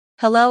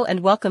Hello and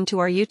welcome to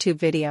our YouTube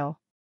video.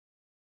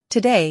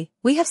 Today,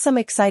 we have some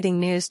exciting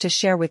news to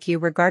share with you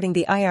regarding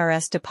the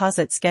IRS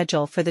deposit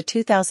schedule for the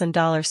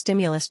 $2,000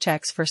 stimulus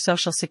checks for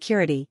Social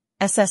Security,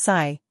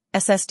 SSI,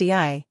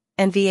 SSDI,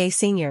 and VA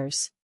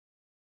seniors.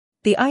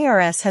 The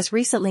IRS has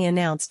recently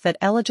announced that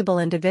eligible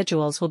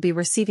individuals will be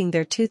receiving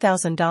their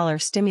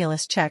 $2,000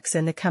 stimulus checks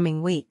in the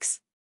coming weeks.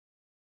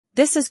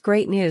 This is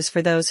great news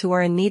for those who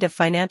are in need of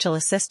financial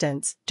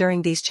assistance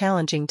during these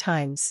challenging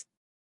times.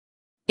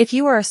 If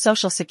you are a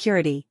Social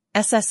Security,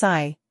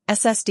 SSI,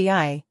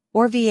 SSDI,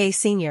 or VA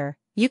senior,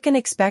 you can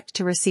expect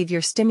to receive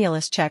your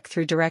stimulus check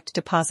through direct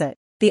deposit.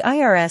 The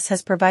IRS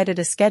has provided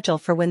a schedule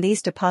for when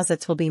these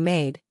deposits will be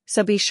made,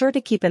 so be sure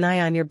to keep an eye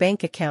on your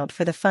bank account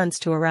for the funds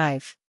to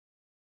arrive.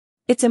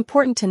 It's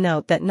important to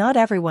note that not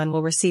everyone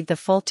will receive the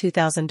full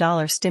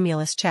 $2,000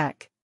 stimulus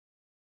check.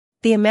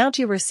 The amount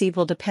you receive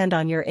will depend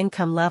on your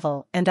income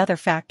level and other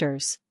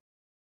factors.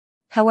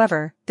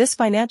 However, this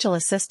financial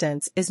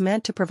assistance is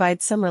meant to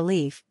provide some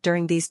relief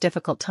during these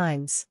difficult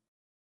times.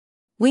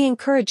 We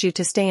encourage you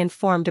to stay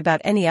informed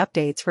about any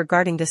updates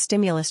regarding the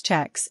stimulus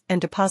checks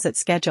and deposit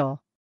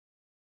schedule.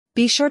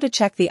 Be sure to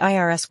check the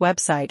IRS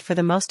website for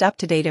the most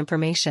up-to-date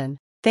information.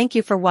 Thank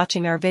you for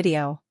watching our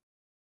video.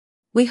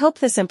 We hope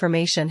this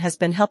information has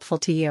been helpful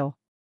to you.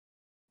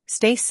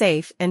 Stay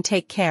safe and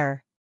take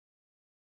care.